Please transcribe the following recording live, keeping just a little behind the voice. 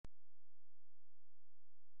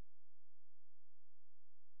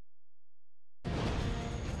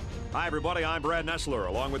Hi, everybody. I'm Brad Nessler,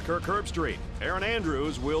 along with Kirk Herbstreit. Aaron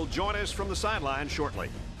Andrews will join us from the sideline shortly.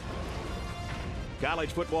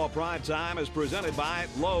 College football prime time is presented by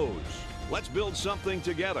Lowe's. Let's build something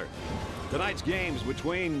together. Tonight's games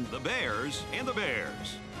between the Bears and the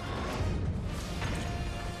Bears.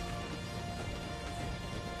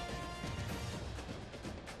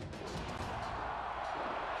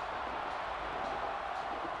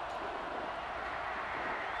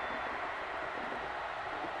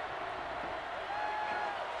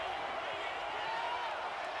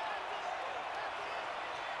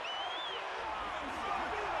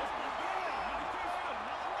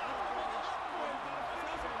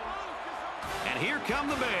 And here come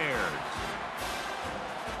the Bears.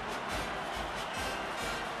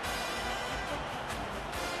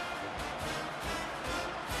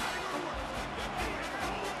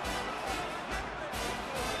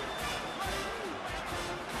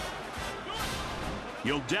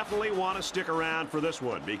 You'll definitely want to stick around for this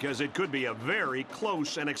one because it could be a very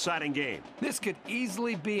close and exciting game. This could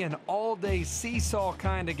easily be an all-day seesaw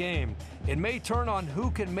kind of game. It may turn on who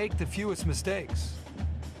can make the fewest mistakes.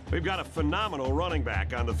 We've got a phenomenal running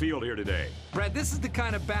back on the field here today. Brad, this is the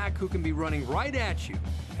kind of back who can be running right at you,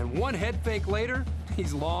 and one head fake later,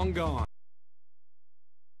 he's long gone.